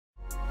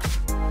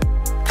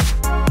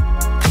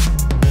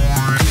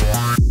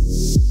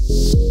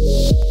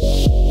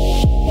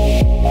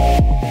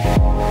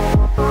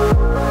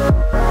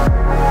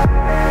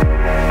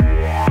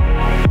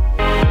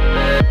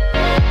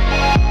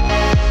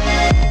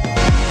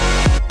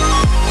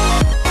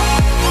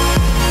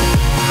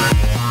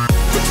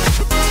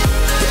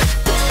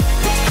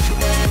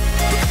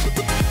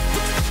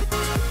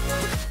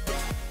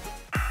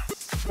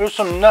There's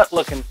some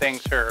nut-looking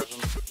things here.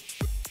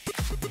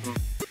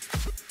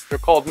 They're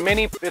called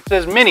mini. It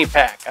says mini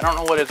pack. I don't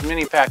know what it's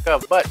mini pack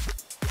of, but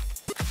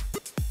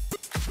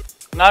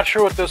not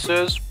sure what this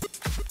is.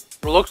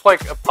 It looks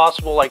like a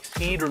possible like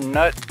seed or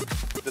nut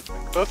that's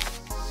been cooked.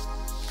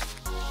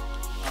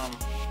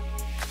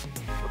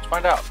 Let's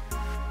find out.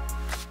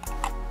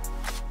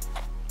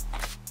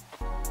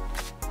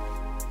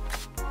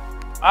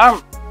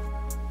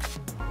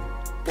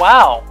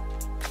 Wow,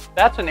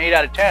 that's an 8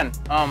 out of 10.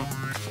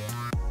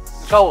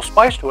 It's got a little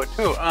spice to it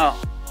too. I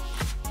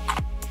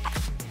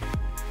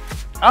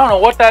don't know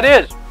what that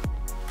is.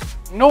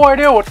 No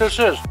idea what this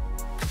is.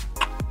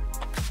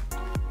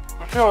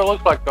 Let's see what it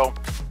looks like though.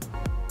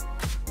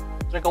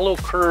 It's like a little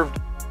curved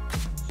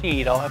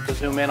seed. I'll have to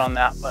zoom in on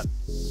that, but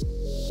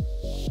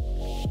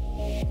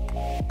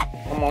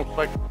almost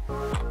like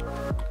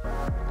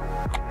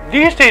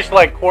these taste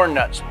like corn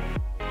nuts.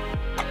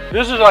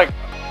 This is like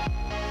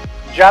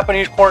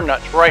Japanese corn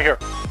nuts right here.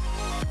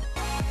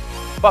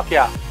 Fuck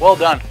yeah, well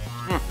done.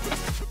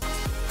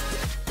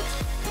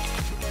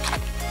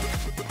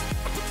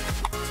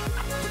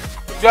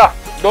 Yeah,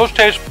 those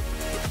taste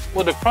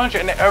with the crunch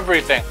and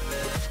everything.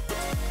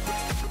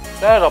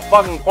 That is a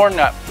fucking corn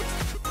nut.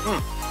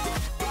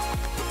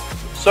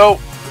 So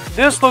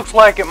this looks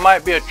like it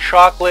might be a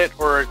chocolate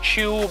or a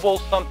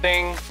chewable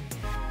something.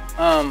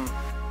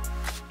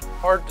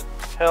 Hard to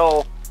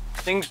tell.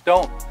 Things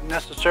don't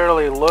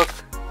necessarily look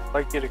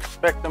like you'd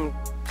expect them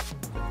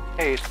to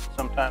taste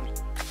sometimes.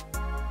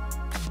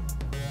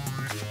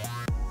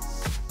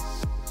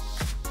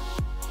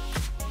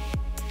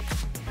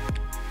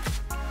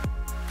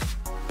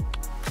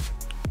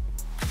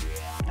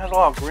 There's a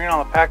lot of green on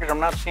the package. I'm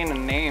not seeing a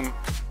name.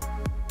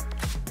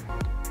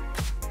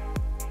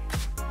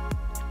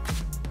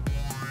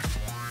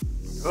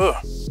 Ugh.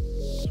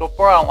 So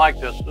far, I don't like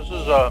this. This is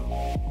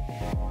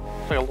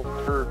it's like a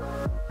little turd.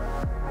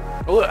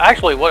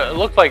 Actually, what it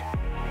looks like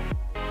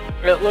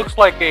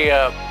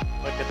a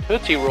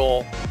Tootsie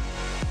Roll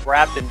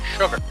wrapped in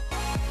sugar.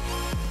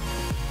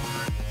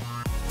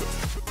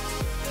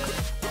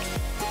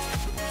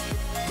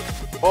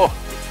 Oh,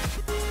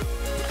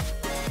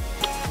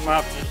 I'm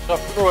gonna have to just suck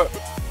through it.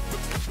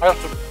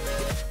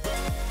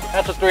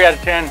 That's a 3 out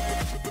of 10.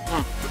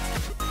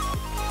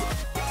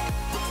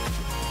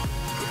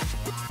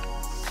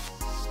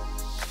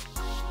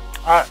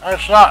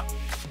 It's not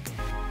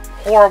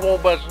horrible,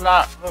 but it's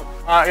not.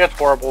 It's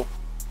horrible.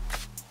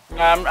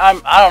 I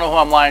don't know who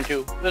I'm lying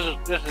to. This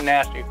is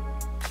nasty.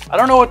 I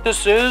don't know what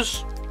this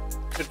is.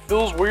 It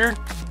feels weird.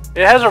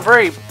 It has a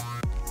very.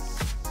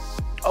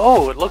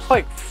 Oh, it looks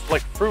like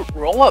fruit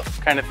roll-up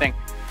kind of thing.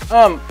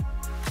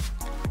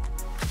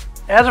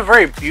 It has a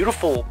very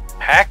beautiful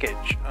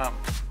package.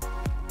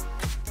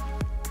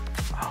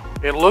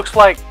 It looks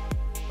like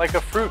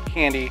a fruit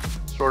candy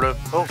sort of.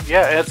 Oh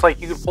yeah, it's like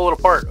you can pull it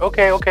apart.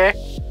 Okay.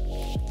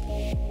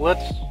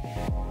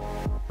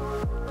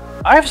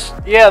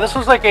 Yeah, this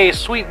looks like a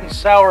sweet and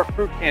sour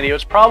fruit candy.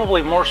 It's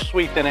probably more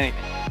sweet than anything.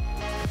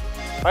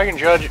 If I can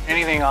judge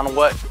anything on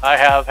what I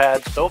have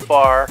had so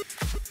far,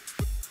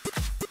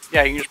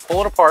 yeah, you can just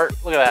pull it apart.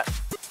 Look at that.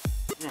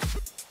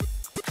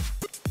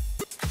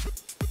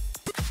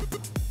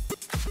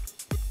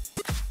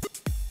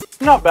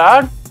 Not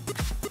bad.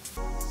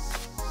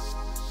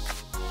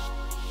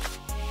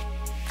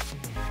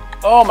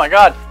 Oh my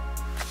god.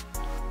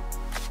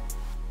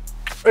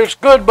 It's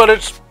good, but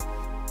it's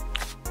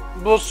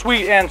both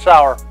sweet and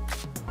sour.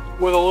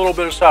 With a little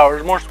bit of sour.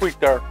 There's more sweet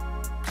there.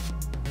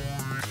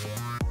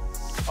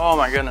 Oh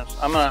my goodness.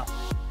 I'm gonna